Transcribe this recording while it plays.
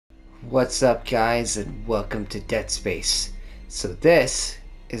What's up, guys, and welcome to Dead Space. So this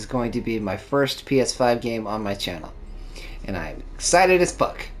is going to be my first PS5 game on my channel, and I'm excited as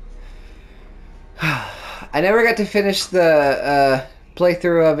fuck. I never got to finish the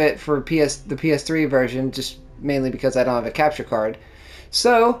playthrough of it for the PS3 version, just mainly because I don't have a capture card.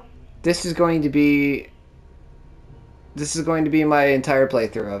 So this is going to be my entire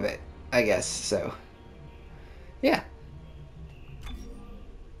playthrough of it, I guess. So yeah.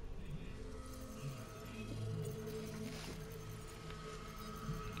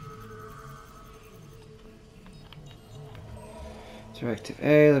 Directive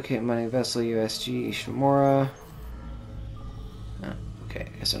A, locate mining vessel USG Ishimura. Oh, okay,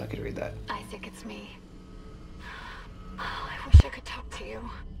 I guess I'm not gonna read that. I think it's me. I wish I could talk to you.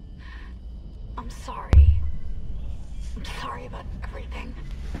 I'm sorry. I'm sorry about everything.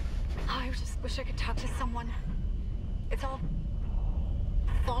 I just wish I could talk to someone. It's all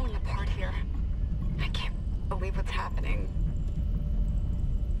falling apart here. I can't believe what's happening.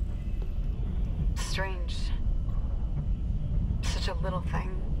 Strange. Such a little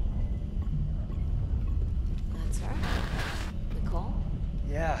thing. That's her? Nicole?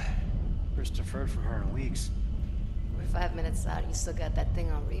 Yeah. First deferred from her in weeks. We're 5 minutes out. You still got that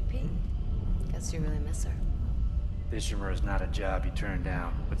thing on repeat? Guess you really miss her. Ishimura is not a job you turn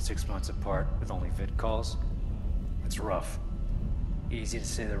down, but 6 months apart with only vid calls. It's rough. Easy to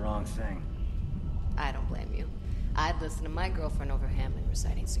say the wrong thing. I don't blame you. I'd listen to my girlfriend over Hammond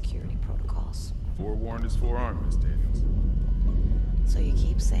reciting security protocols. Forewarned is forearmed, Miss Daniels. So you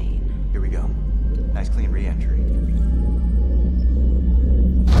keep saying. Here we go. Nice clean re-entry.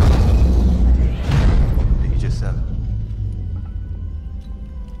 Aegis 7.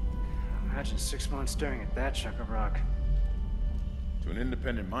 Imagine 6 months staring at that chunk of rock. To an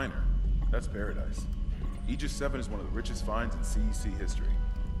independent miner, that's paradise. Aegis 7 is one of the richest finds in CEC history.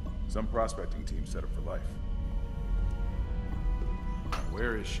 Some prospecting team set up for life. Now,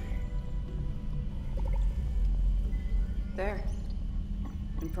 where is she? There.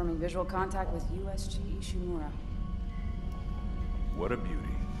 Confirming visual contact with USG Ishimura. What a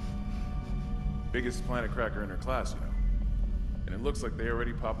beauty. Biggest planet cracker in her class, you know. And it looks like they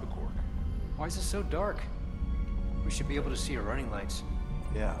already popped the cork. Why is it so dark? We should be able to see her running lights.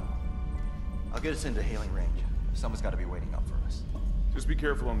 Yeah. I'll get us into hailing range. Someone's got to be waiting up for us. Just be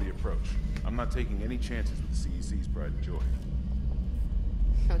careful on the approach. I'm not taking any chances with CEC's pride and joy.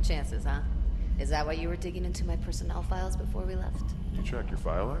 No chances, huh? Is that why you were digging into my personnel files before we left? You track your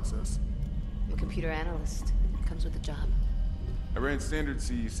file access? I'm a computer analyst. Comes with the job. I ran standard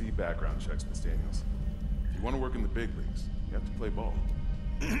CEC background checks, Miss Daniels. If you want to work in the big leagues, you have to play ball.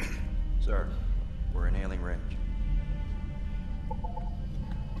 Sir, we're in hailing range.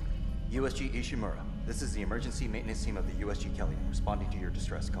 USG Ishimura. This is the emergency maintenance team of the USG Kelly, responding to your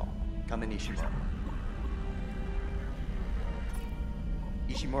distress call. Come in, Ishimura.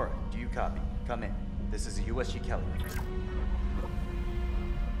 Ishimura, do you copy? Come in. This is the USG Kelly.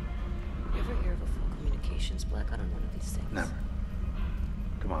 You ever hear of a full communications blackout on one of these things? Never.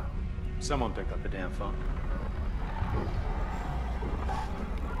 Come on. Someone pick up the damn phone.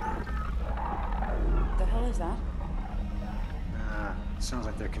 What the hell is that? Sounds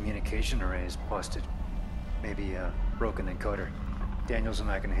like their communication array is busted. Maybe a broken encoder. Daniels and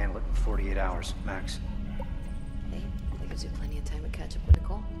I can handle it in 48 hours, max. Hey, that gives you plenty of time to catch up with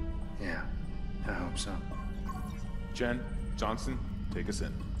Nicole. Yeah, I hope so. Jen, Johnson, take us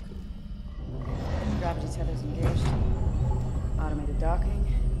in. Gravity tethers engaged. Automated docking.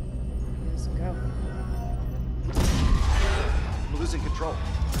 Here's a go. I'm losing control.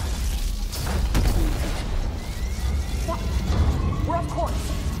 What? We're off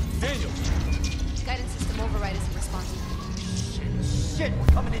course. Daniel! Guidance system override isn't responsive. Shit, we're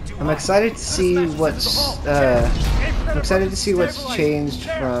coming into I'm excited to see what's changed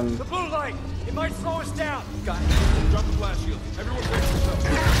from. The blue light. It might slow us down. Got it. Drop the blast shield. Everyone brace yourself.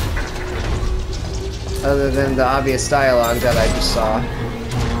 Other than the obvious dialogue that I just saw.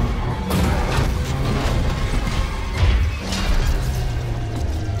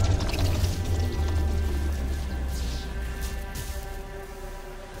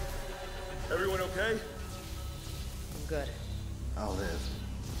 Everyone okay? I'm good. I'll live.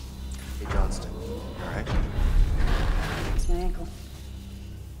 Hey, Johnston. All right? It's my ankle.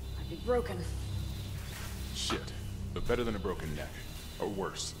 Might be broken. Shit. But better than a broken neck. Or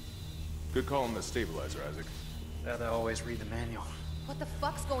worse. Good call on the stabilizer, Isaac. Gotta always read the manual. What the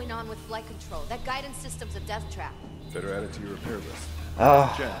fuck's going on with flight control? That guidance system's a death trap. Better add it to your repair list.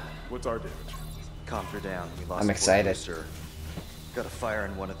 Oh, Jen, what's our damage? Comms are down. We lost I'm the excited. booster. Got a fire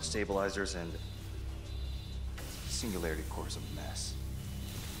in one of the stabilizers and singularity core's a mess.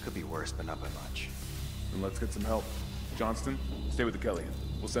 Could be worse, but not by much. Then let's get some help. Johnston, stay with the Kellyan.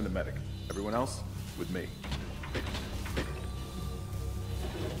 We'll send a medic. Everyone else, with me.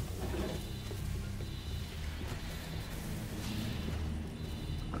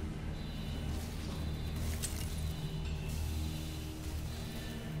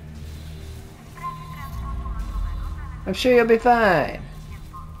 I'm sure you'll be fine.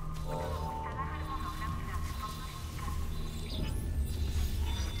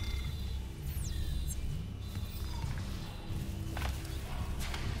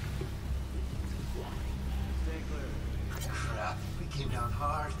 Crap, we came down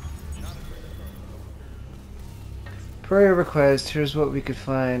hard. Per your request, here's what we could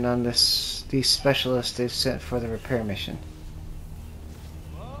find on these specialists they've sent for the repair mission.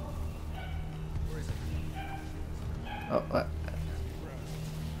 Oh, what?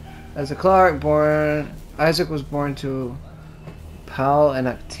 As a Clark, Isaac was born to Paul and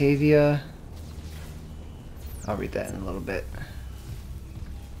Octavia. I'll read that in a little bit.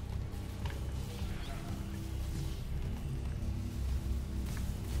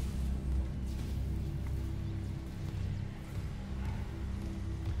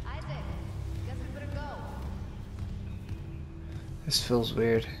 Isaac, guess we better go. This feels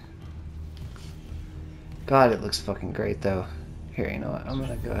weird. God, it looks fucking great though. Here, you know what? I'm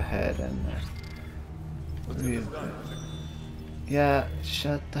gonna go ahead and yeah,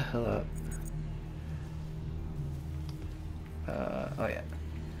 shut the hell up. Oh yeah.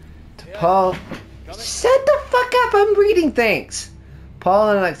 To Paul, shut the fuck up! I'm reading things.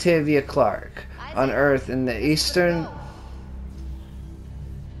 Paul and Octavia Clark on Earth in the Eastern. I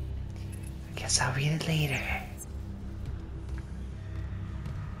guess I'll read it later.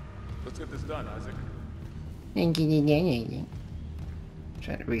 Let's get this done, Isaac.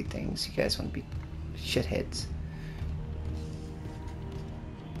 Trying to read things. You guys want to be shitheads.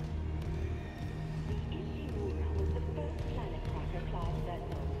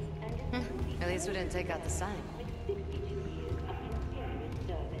 At least we didn't take out the sign.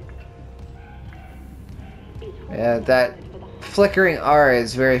 Yeah, that flickering R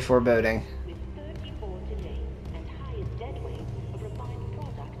is very foreboding.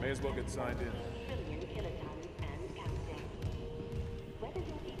 May as well get signed in.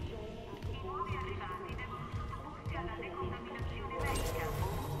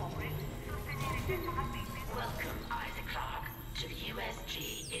 Welcome, Isaac Clarke, to the USG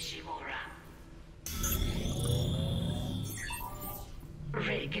Ishimura.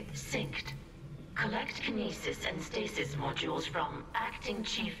 Rig synced. Collect kinesis and stasis modules from Acting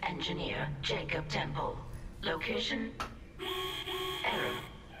Chief Engineer Jacob Temple. Location? Error.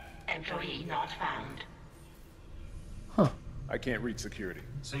 Employee not found. Huh. I can't reach security.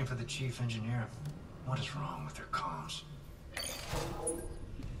 Same for the chief engineer. What is wrong with their comms?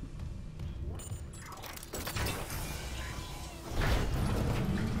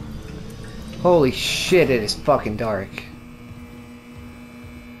 Holy shit, it is fucking dark.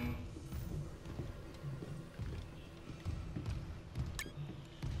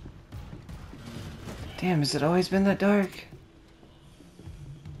 Damn, has it always been that dark?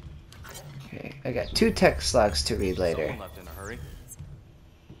 Okay, I got 2 text logs to read later. Someone left in a hurry.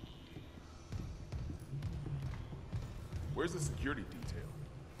 Where's the security detail?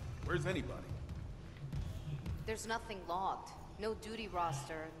 Where's anybody? There's nothing logged. No duty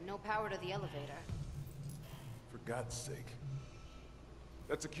roster, no power to the elevator. For God's sake.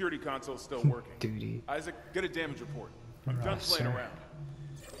 That security console's still working. Duty. Isaac, get a damage report. I'm done playing Roster. around.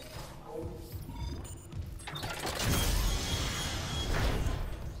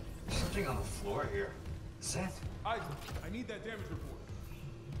 Something on the floor here. Is that? Isaac, I need that damage report.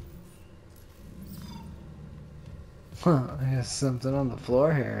 Huh, I guess something on the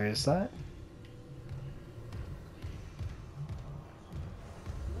floor here, is that?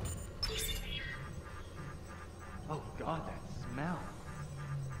 Oh God, that smell.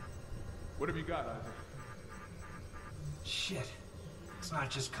 What have you got, Isaac? Shit. It's not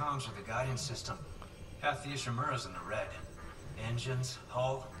just comms or the guidance system. Half the Ishimura's in the red. Engines,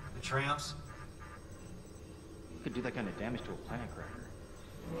 hull, the trams. Could do that kind of damage to a planet cracker.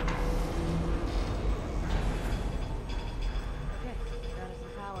 Okay, got us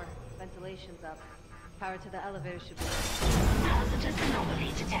some power. Ventilation's up. Power to the elevator should be... Hazardous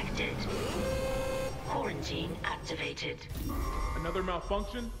anomaly detected. Quarantine activated. Another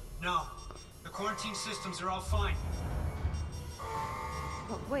malfunction? No. The quarantine systems are all fine.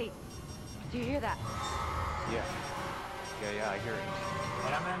 Oh, wait. Do you hear that? Yeah. Yeah, I hear it.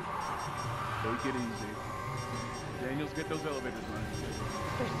 Yeah, man. Take it easy. Daniels, get those elevators running.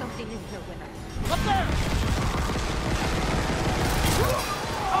 There's something in here with us. Up there!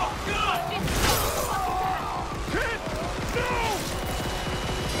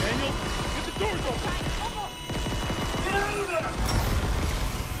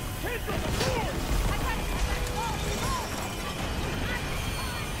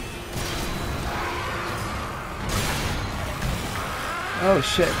 Oh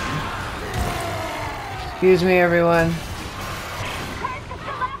shit. Excuse me, everyone.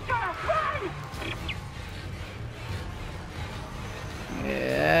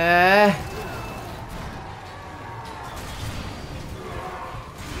 Yeah.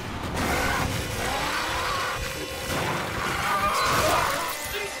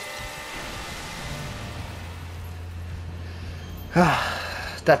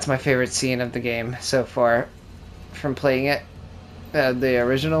 That's my favorite scene of the game so far from playing it. The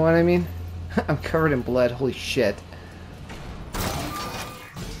original one, I mean. I'm covered in blood, holy shit. I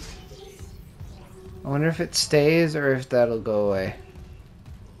wonder if it stays or if that'll go away.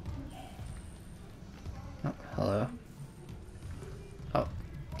 Oh, hello. Oh.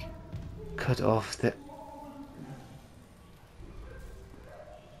 Cut off the...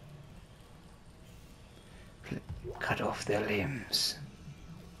 Cut off their limbs.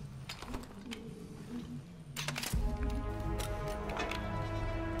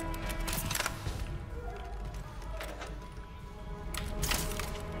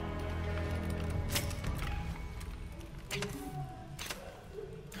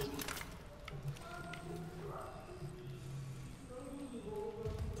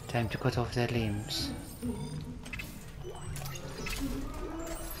 Time to cut off their limbs.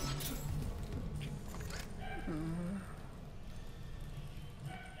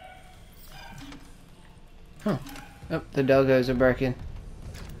 Huh. Oh, the doggos are barking.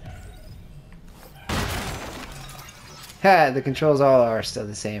 Ha! The controls all are still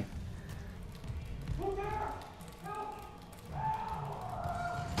the same.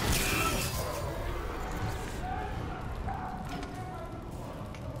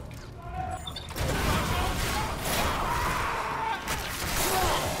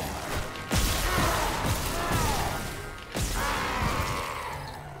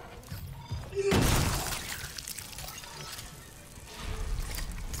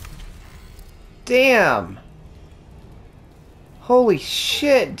 Damn! Holy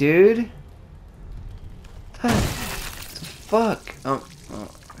shit, dude! What the fuck? Oh.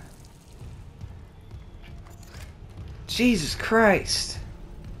 Jesus Christ!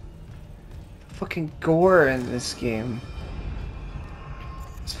 Fucking gore in this game.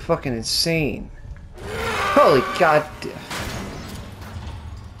 It's fucking insane. Holy god!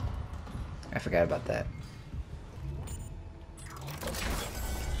 I forgot about that.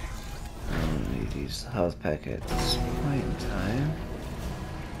 Use the health pack at this point in time.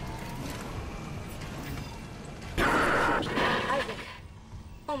 Isaac.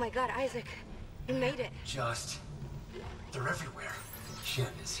 Oh my god, Isaac. You made it. Just... They're everywhere. Shin,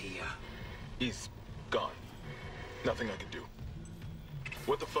 is he, He's gone. Nothing I can do.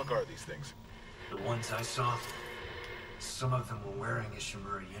 What the fuck are these things? The ones I saw, some of them were wearing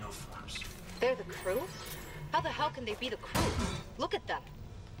Ishimura uniforms. They're the crew? How the hell can they be the crew? Look at them.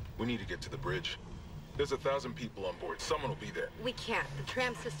 We need to get to the bridge. There's 1,000 people on board. Someone will be there. We can't. The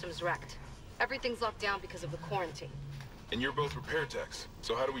tram system's wrecked. Everything's locked down because of the quarantine. And you're both repair techs,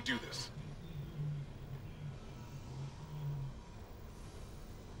 so how do we do this?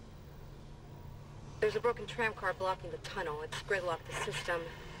 There's a broken tram car blocking the tunnel. It's gridlocked the system.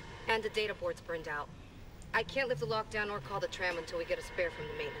 And the data board's burned out. I can't lift the lockdown or call the tram until we get a spare from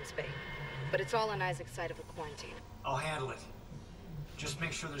the maintenance bay. But it's all on Isaac's side of the quarantine. I'll handle it. Just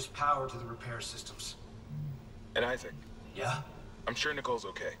make sure there's power to the repair systems. And Isaac? Yeah? I'm sure Nicole's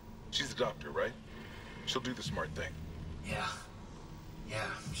okay. She's a doctor, right? She'll do the smart thing. Yeah. Yeah,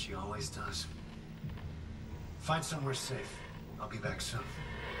 she always does. Find somewhere safe. I'll be back soon.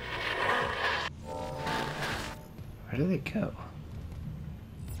 Where do they go?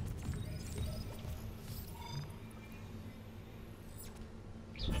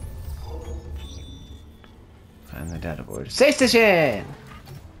 Find the data board. Safe station!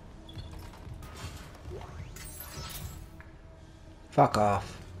 Fuck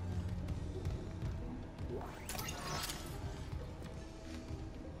off.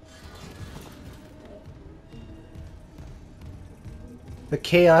 The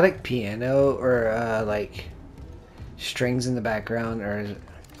chaotic piano or like strings in the background or is it...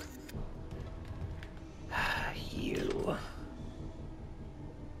 you.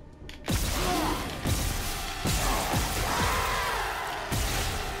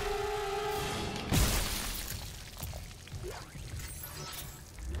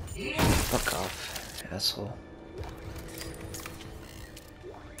 Fuck off, asshole.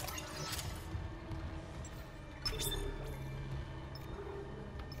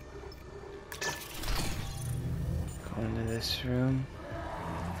 Go into this room.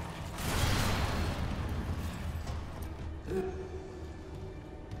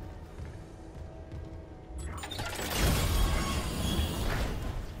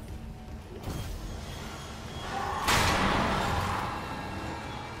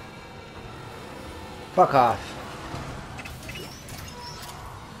 Fuck off.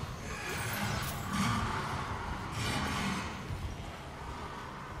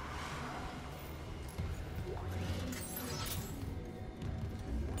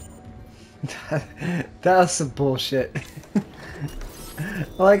 That was some bullshit. I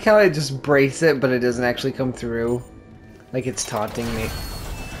like how I just brace it, but it doesn't actually come through. Like it's taunting me.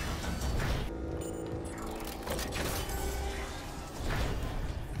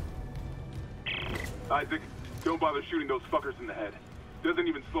 Isaac, don't bother shooting those fuckers in the head. Doesn't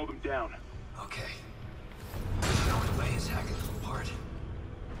even slow them down. Okay. The only way is hacking them apart.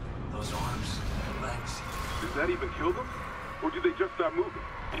 Those arms, the legs. Does that even kill them? Or do they just stop moving?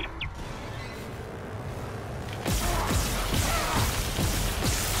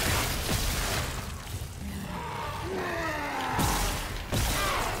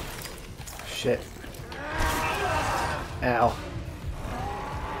 Shit. Ow.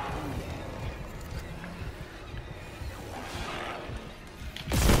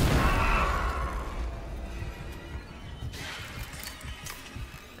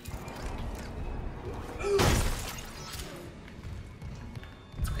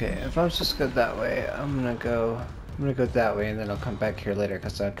 Okay, if I'm just good that way, I'm gonna go that way, and then I'll come back here later,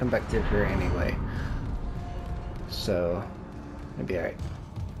 because I'll come back through here anyway. So, it'll be alright.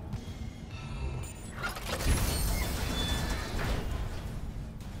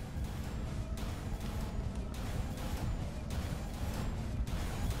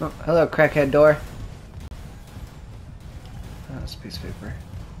 Oh, hello, Crackhead Door. Oh, that's a piece of paper.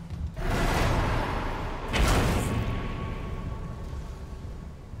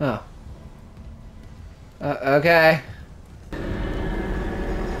 Oh. Okay. Oh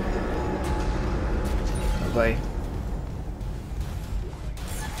boy.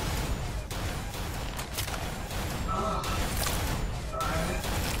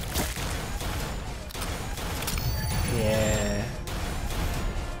 Yeah.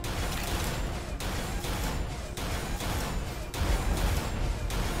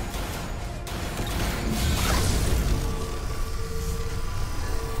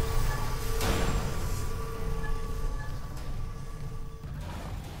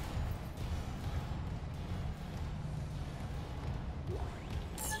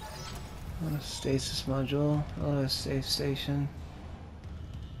 Stasis module. Oh, safe station.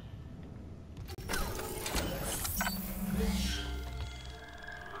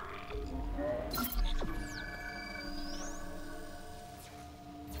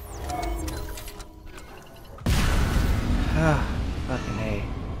 Ah, fucking A.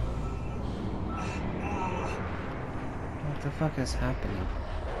 What the fuck is happening?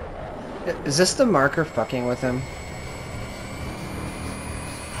 Is this the marker fucking with him?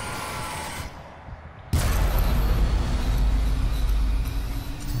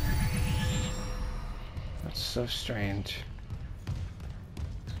 So strange.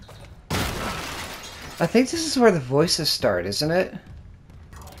 I think this is where the voices start, isn't it?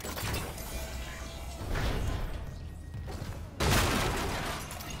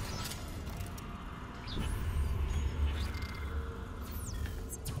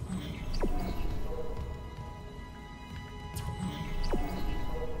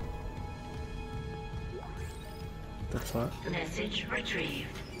 The fuck? Message retrieved.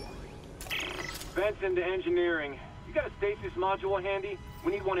 Vents into engineering. You got a stasis module handy?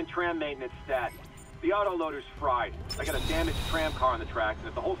 We need one in tram maintenance stat. The autoloader's fried. I got a damaged tram car on the tracks, and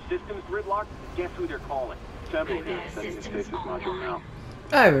if the whole system's gridlocked, guess who they're calling? Temple here, sending the stasis module now.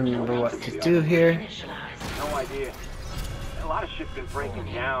 I remember what to do here. No idea. A lot of shit's been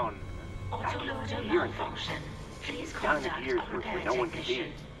breaking down. Autoloader malfunction. Please Down in the contact gears a repair where no one can see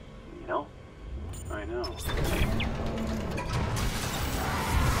technician. it. You know? I know.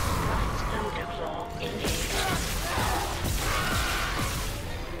 Loader claw engaged.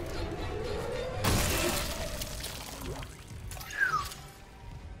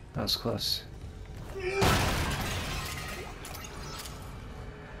 That was close.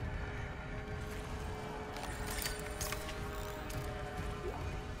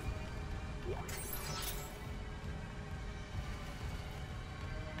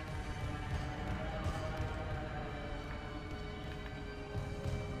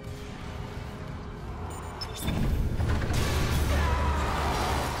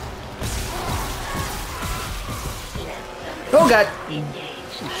 Oh god!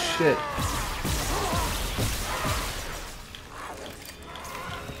 Oh, shit.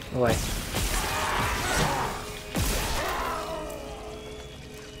 Away.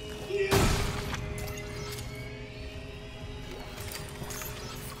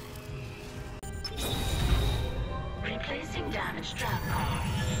 Replacing damaged tram car.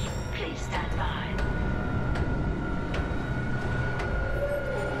 Please stand by.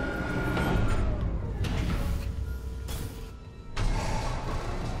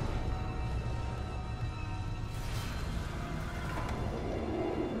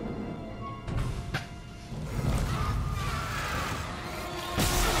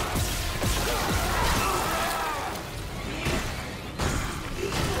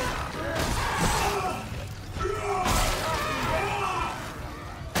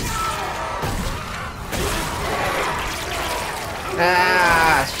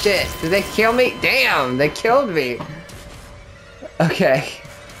 shit. Did they kill me? Damn, they killed me. Okay.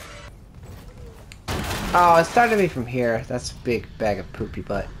 Oh, it started me from here. That's a big bag of poopy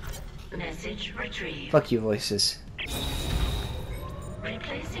butt. Message retrieved. Fuck you, voices.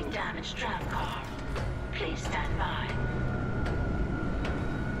 Replacing damaged tram car. Please stand by.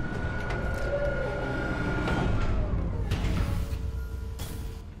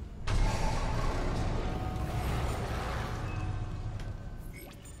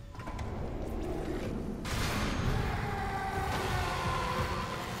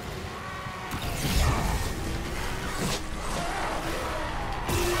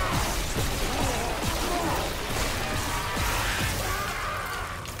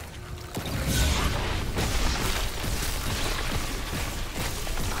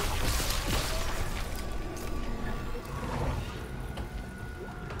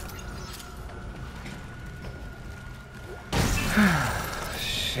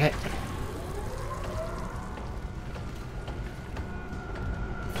 Shit.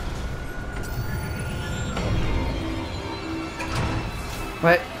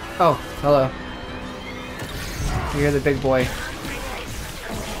 What? Oh, hello. You're the big boy.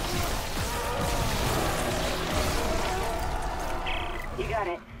 You got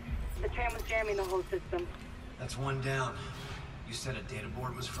it. The tram was jamming the whole system. That's one down. You said a data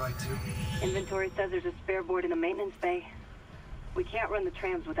board was fried too? Inventory says there's a spare board in the maintenance bay. We can't run the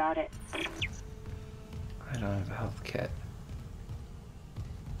trams without it. I don't have a health kit.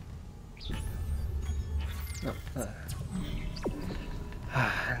 Oh,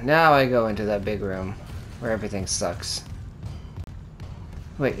 now I go into that big room where everything sucks.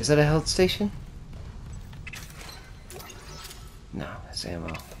 Wait, is that a health station? No, it's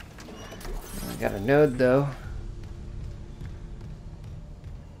ammo. I got a node though.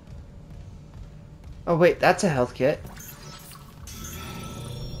 Oh wait, that's a health kit.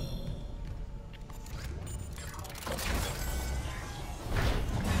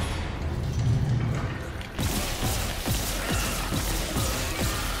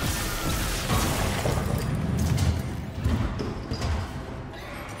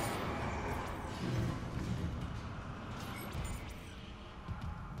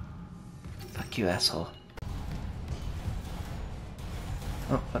 Fuck you, asshole.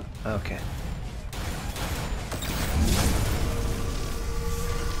 Oh, okay.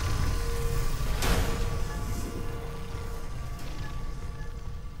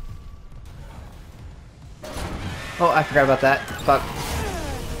 Oh, I forgot about that. Fuck.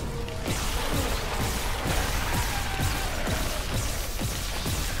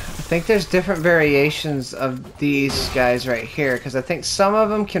 I think there's different variations of these guys right here, because I think some of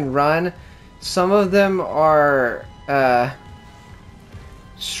them can run, some of them are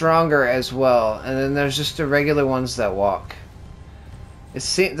stronger as well, and then there's just the regular ones that walk.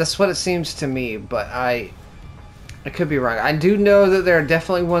 That's what it seems to me, but I could be wrong. I do know that there are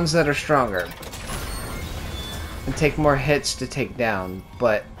definitely ones that are stronger and take more hits to take down,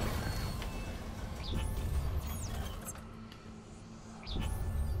 but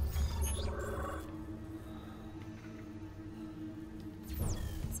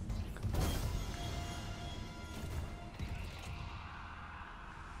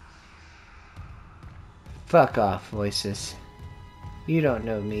fuck off, voices. You don't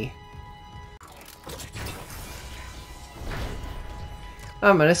know me.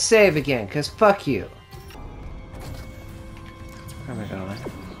 I'm gonna save again, cause fuck you. Where am I going?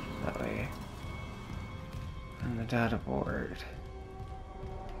 That way. On the data board.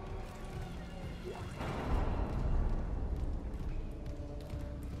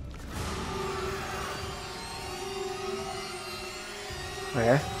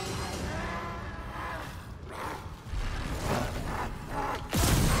 Where?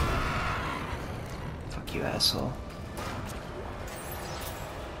 Fuck you, asshole.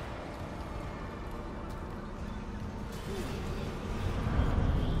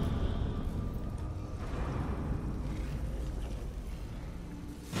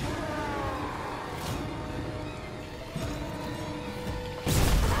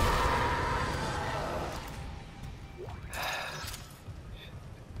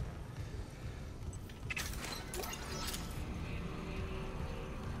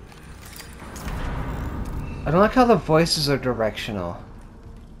 I don't like how the voices are directional.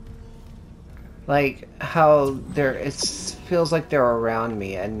 Like how it feels like they're around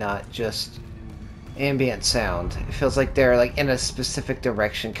me and not just ambient sound. It feels like they're like in a specific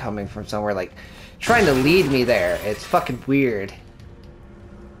direction coming from somewhere, like trying to lead me there. It's fucking weird.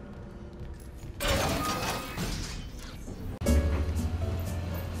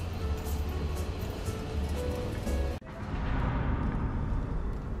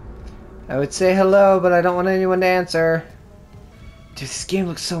 I would say hello, but I don't want anyone to answer. Dude, this game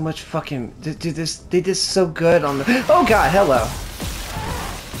looks so much fucking... Dude, they did so good on the... Oh god, hello!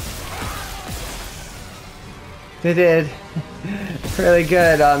 They did really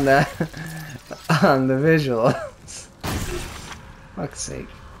good on the... on the visuals. Fuck's sake.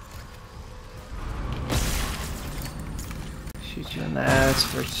 Shoot you in the ass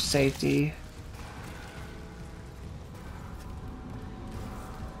for safety.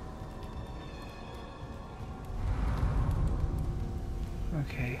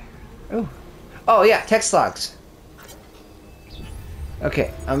 Okay. Oh. Oh yeah, text logs.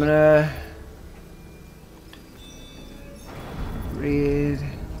 Okay, I'm gonna read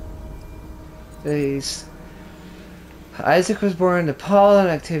these. Isaac was born to Paul and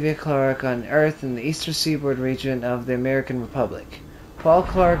Octavia Clark on Earth in the eastern seaboard region of the American Republic. Paul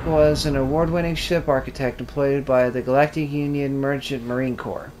Clark was an award-winning ship architect employed by the Galactic Union Merchant Marine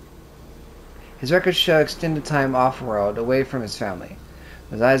Corps. His records show extended time off-world, away from his family.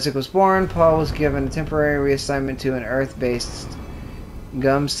 As Isaac was born, Paul was given a temporary reassignment to an Earth-based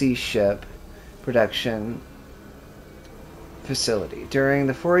Gumsea ship production facility. During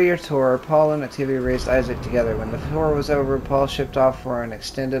the 4-year tour, Paul and Octavia raised Isaac together. When the tour was over, Paul shipped off for an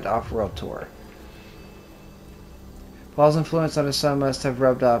extended off-world tour. Paul's influence on his son must have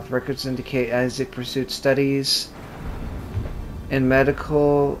rubbed off. Records indicate Isaac pursued studies in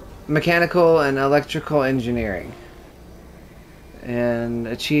mechanical and electrical engineering and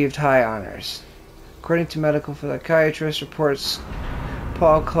achieved high honors. According to medical psychiatrist reports,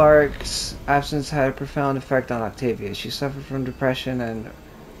 Paul Clark's absence had a profound effect on Octavia. She suffered from depression and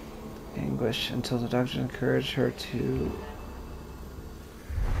anguish until the doctor encouraged her to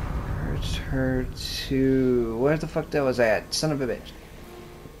where the fuck that was at? Son of a bitch.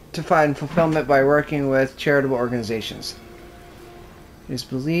 To find fulfillment by working with charitable organizations. It is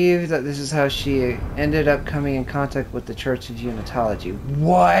believed that this is how she ended up coming in contact with the Church of Unitology.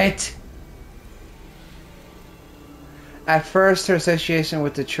 What? At first, her association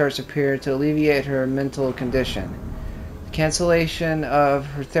with the church appeared to alleviate her mental condition. The cancellation of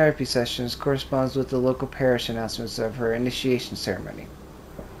her therapy sessions corresponds with the local parish announcements of her initiation ceremony.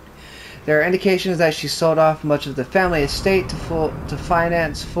 There are indications that she sold off much of the family estate to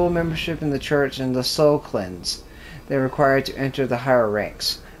finance full membership in the church and the soul cleanse they required to enter the higher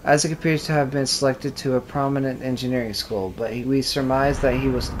ranks. Isaac appears to have been selected to a prominent engineering school, but we surmise that he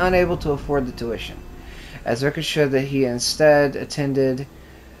was unable to afford the tuition, as records show that he instead attended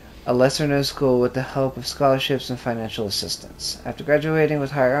a lesser-known school with the help of scholarships and financial assistance. After graduating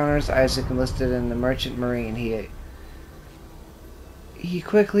with higher honors, Isaac enlisted in the Merchant Marine. He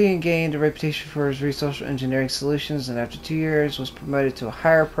quickly gained a reputation for his resource engineering solutions, and after 2 years was promoted to a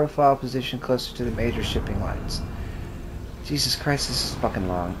higher profile position closer to the major shipping lines. Jesus Christ, this is fucking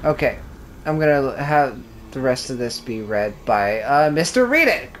long. Okay, I'm gonna have the rest of this be read by Mr. Read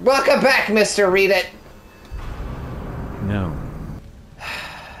It. Welcome back, Mr. Read It. No.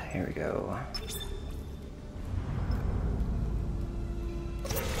 Here we go.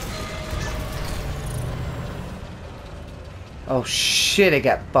 Oh shit, it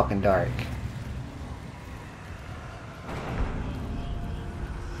got fucking dark.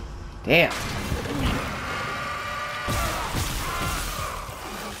 Damn.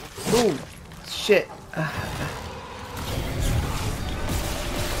 Ooh, shit.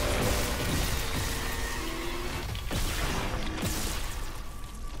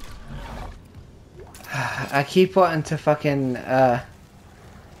 I keep wanting to fucking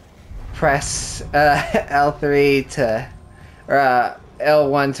press L3 to or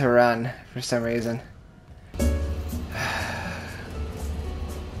L1 to run for some reason.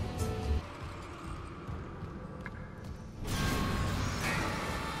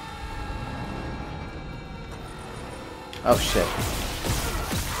 Oh shit.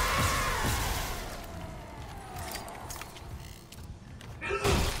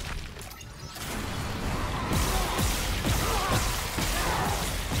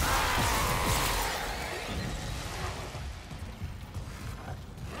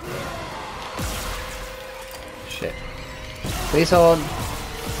 Shit. Please hold.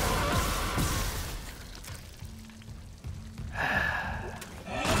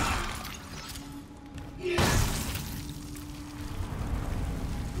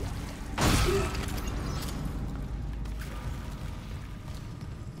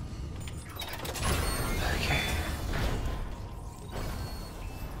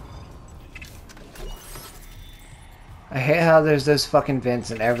 I hate how there's those fucking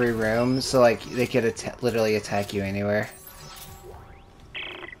vents in every room, so like they could literally attack you anywhere.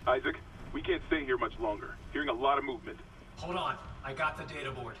 Isaac, we can't stay here much longer. Hearing a lot of movement. Hold on. I got the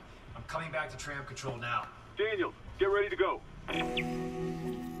data board. I'm I'm coming back to tram control now. Daniels, get ready to go.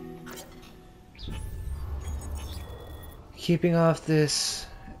 Keeping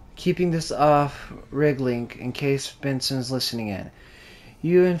this off rig link in case Benson's listening in.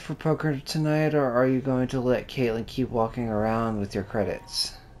 You in for poker tonight, or are you going to let Caitlin keep walking around with your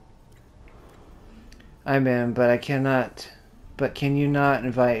credits? I'm in, but I cannot. But can you not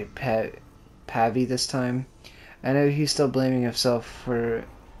invite Pavi this time? I know he's still blaming himself for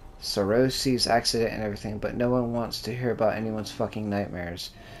Sorosi's accident and everything, but no one wants to hear about anyone's fucking nightmares.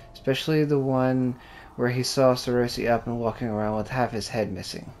 Especially the one where he saw Sorosi up and walking around with half his head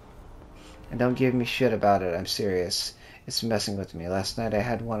missing. And don't give me shit about it, I'm serious. It's messing with me. Last night I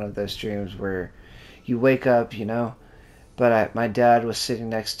had one of those dreams where you wake up, you know? But my dad was sitting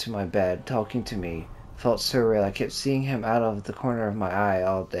next to my bed, talking to me. Felt so real. I kept seeing him out of the corner of my eye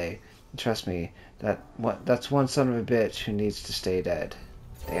all day. And trust me, that's one son of a bitch who needs to stay dead.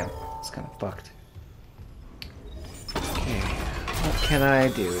 Damn, it's kind of fucked. Okay, what can I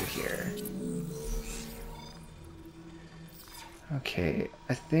do here? Okay,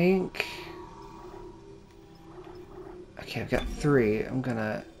 I think... Okay, I've got 3. I'm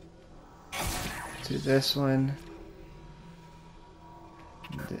gonna do this one.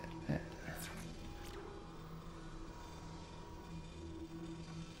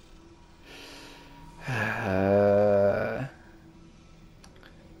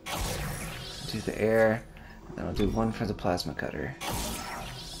 Do the air, and then I'll do 1 for the plasma cutter.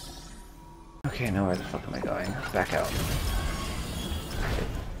 Okay, now where the fuck am I going? Back out.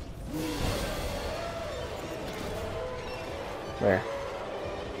 Where?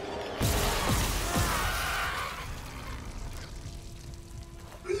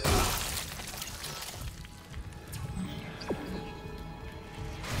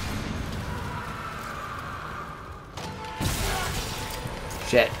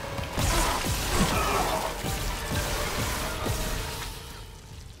 Shit.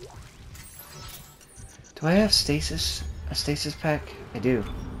 Do I have stasis? A stasis pack? I do.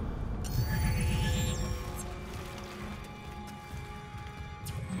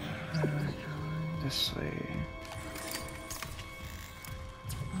 This way.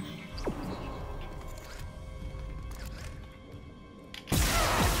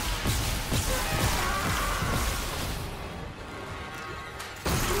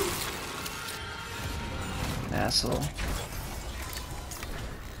 Asshole.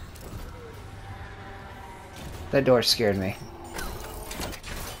 That door scared me.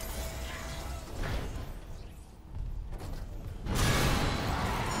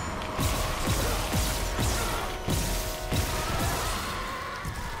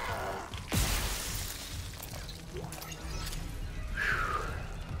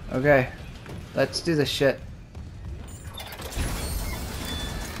 Okay, let's do this shit.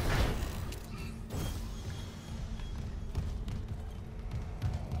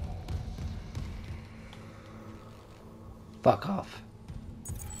 Fuck off.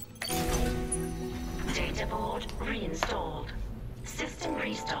 Data board reinstalled. System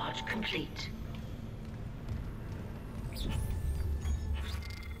restart complete.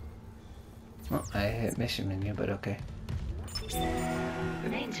 Well, I hit mission menu, but okay.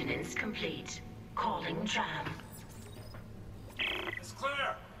 Maintenance complete. Calling tram. It's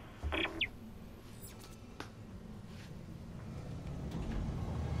clear.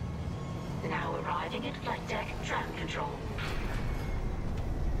 Now arriving at flight deck tram control.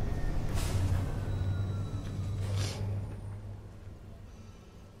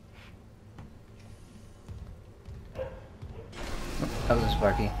 That was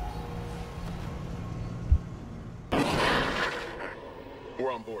Sparky.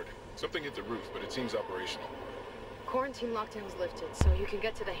 We're on board. Something hit the roof, but it seems operational. Quarantine lockdown's lifted, so you can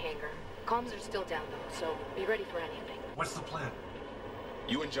get to the hangar. Comms are still down though, so be ready for anything. What's the plan?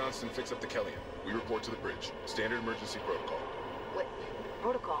 You and Johnston fix up the Kellyan. We report to the bridge. Standard emergency protocol. What?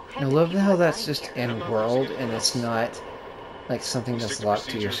 Protocol? I love how that's just in world and it's not like something that's locked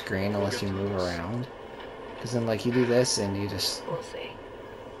to your screen unless you move around. Because then like you do this and you just... We'll see.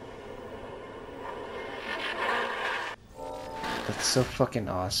 That's so fucking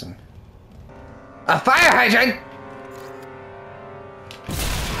awesome. A fire hydrant!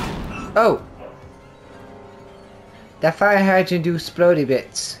 Oh! That fire hydrant do explodey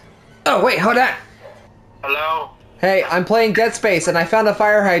bits. Oh wait, hold on! Hello? Hey, I'm playing Dead Space and I found a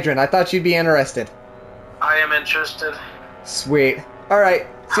fire hydrant. I thought you'd be interested. I am interested. Sweet. Alright,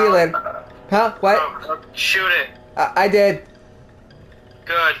 see you later. Huh? What? Shoot it. I did.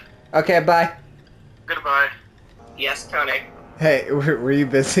 Good. Okay, bye. Goodbye. Yes, Tony. Hey, were you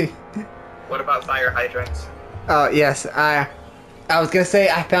busy? What about fire hydrants? Oh, yes, I I was gonna say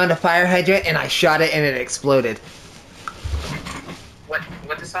I found a fire hydrant and I shot it and it exploded.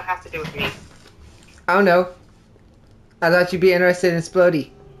 What does that have to do with me? I don't know. I thought you'd be interested in Explodey.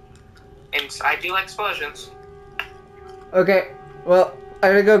 And I do like explosions. Okay, well, I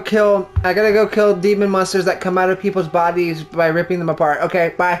gotta go kill demon monsters that come out of people's bodies by ripping them apart.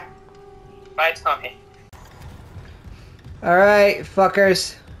 Okay, bye. Bye, Tommy. Alright,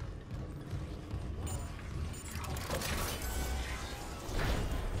 fuckers.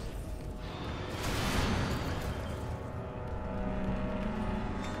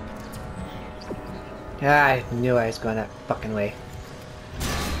 Yeah, I knew I was going that fucking way.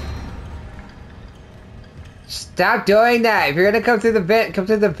 Stop doing that! If you're gonna come through the vent, come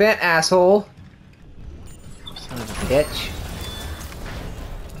through the vent, asshole! Son of a bitch.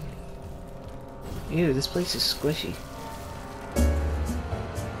 Ew, this place is squishy.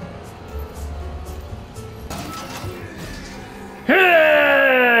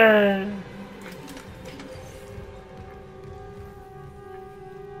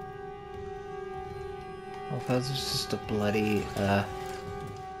 Oh, that was just a bloody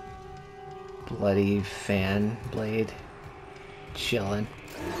fan blade chilling.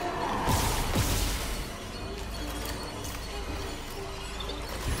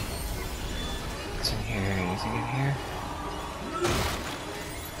 What's in here? Anything in here?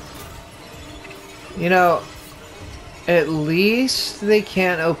 You know, at least they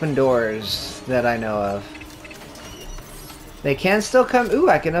can't open doors that I know of. They can still come. Ooh,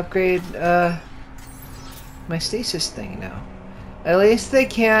 I can upgrade my stasis thing now. At least they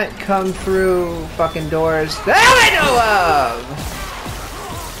can't come through fucking doors that I know of!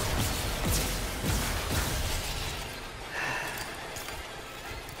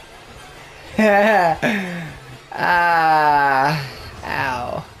 Ah,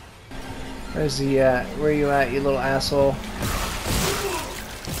 ow. Where's he at? Where you at, you little asshole?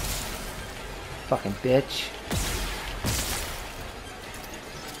 Fucking bitch.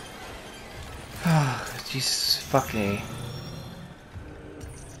 Oh, Jesus, fuck me.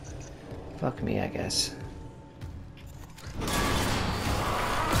 Fuck me, I guess.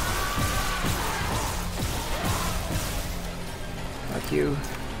 Fuck you.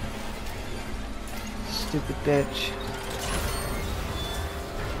 Stupid bitch.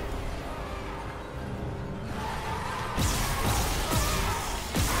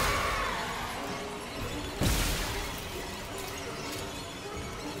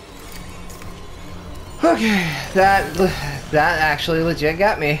 Okay, that actually legit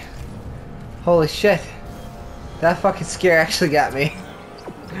got me. Holy shit. That fucking scare actually got me.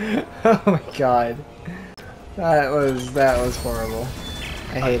 Oh my god. That was horrible.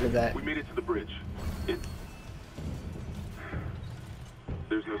 I hated that. We made it to the bridge.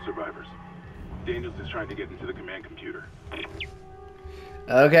 There's no survivors. Daniels is trying to get into the command computer.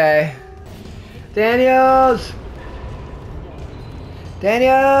 Okay. Daniels!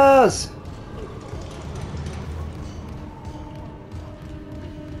 Daniels!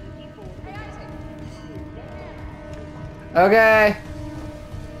 Okay.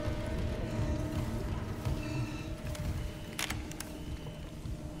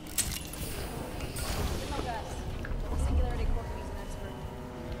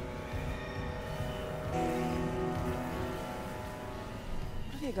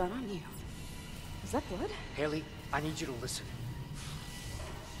 What have you got on you? Is that blood? Haley, I need you to listen.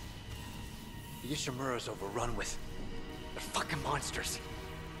 The Ishimura's overrun with... they're fucking monsters.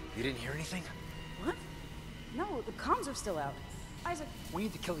 You didn't hear anything? What? No, the comms are still out. Isaac... We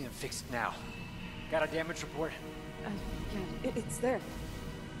need to kill you and fix it now. Got a damage report? Yeah, it's there.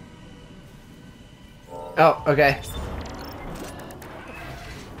 Oh, okay.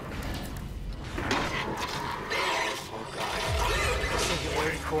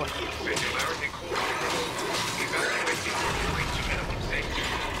 Singularity core.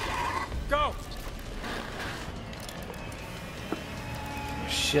 Go!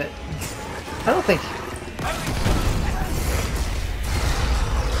 Shit. I don't think...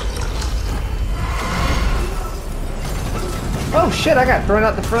 Oh shit, I got thrown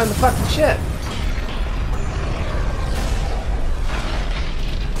out the front of the fucking ship.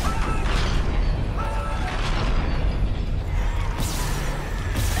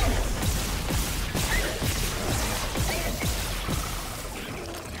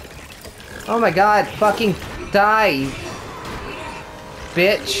 Oh my god, fucking die,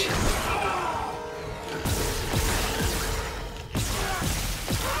 bitch.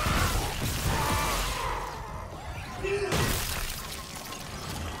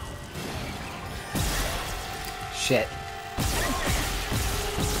 Shit.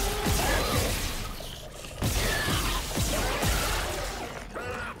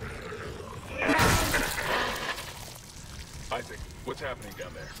 happening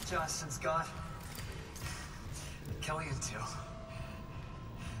down there? Johnson's gone. Kellion too.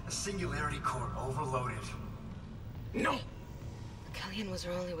 The singularity core overloaded. No! Kellion was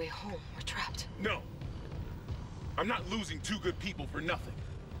our only way home. We're trapped. No! I'm not losing two good people for nothing.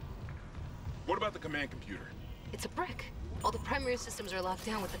 What about the command computer? It's a brick. All the primary systems are locked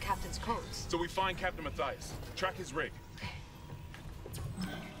down with the captain's codes. So we find Captain Matthias, track his rig.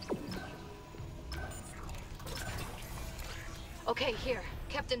 Okay, here.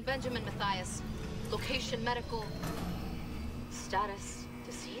 Captain Benjamin Matthias. Location medical. Status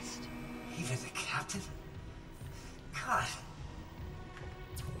deceased? Even the captain? God.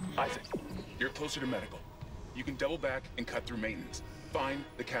 Isaac, you're closer to medical. You can double back and cut through maintenance. Find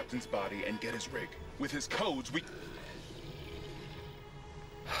the captain's body and get his rig. With his codes, we...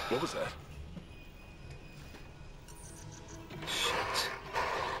 What was that? Shit.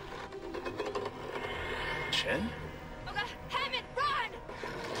 Chen? Okay, Hammond, run!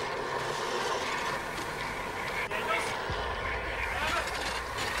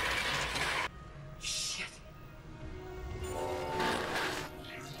 Shit.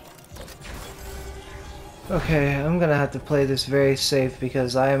 Okay, I'm gonna have to play this very safe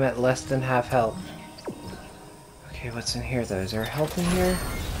because I am at less than half health. Okay, what's in here though? Is there health in here?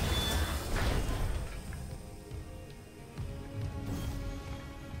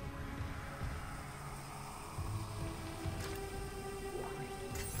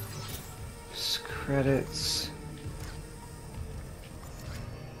 Credits.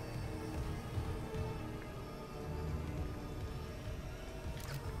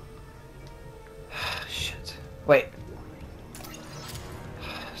 Shit. Wait.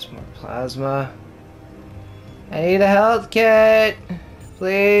 There's more plasma. I need a health kit.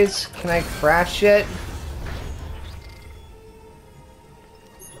 Please. Can I craft it?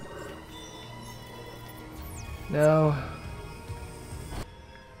 No.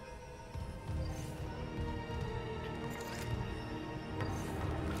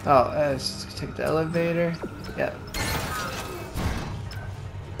 Oh, let's take the elevator. Yeah.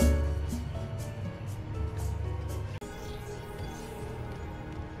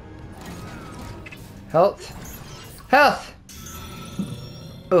 Health! Health!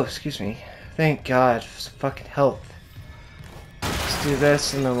 Oh, excuse me. Thank God for some fucking health. Let's do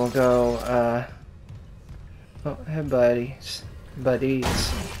this and then we'll go, Oh, hey buddies.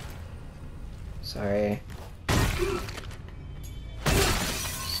 Buddies. Sorry.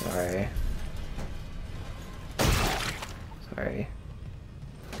 Sorry. Sorry.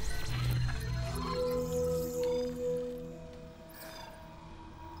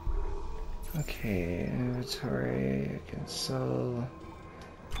 Okay, inventory. I can sell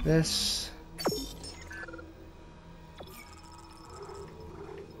this.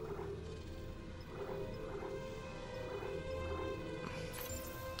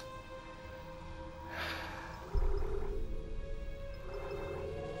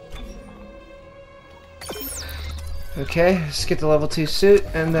 Okay, let's get the level 2 suit,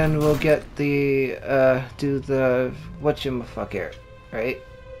 and then we'll get the, do the whatchamaffuck, right?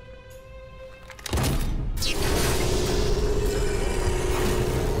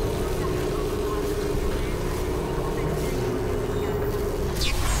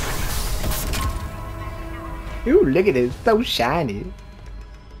 Ooh, look at it, it's so shiny.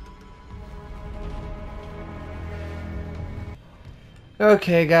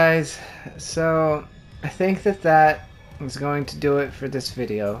 Okay, guys, so I think that is going to do it for this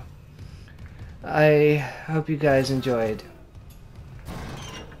video. I hope you guys enjoyed.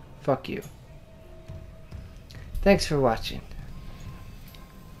 Fuck you. Thanks for watching.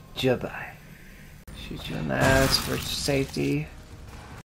 Goodbye. Shoot you in the ass for safety.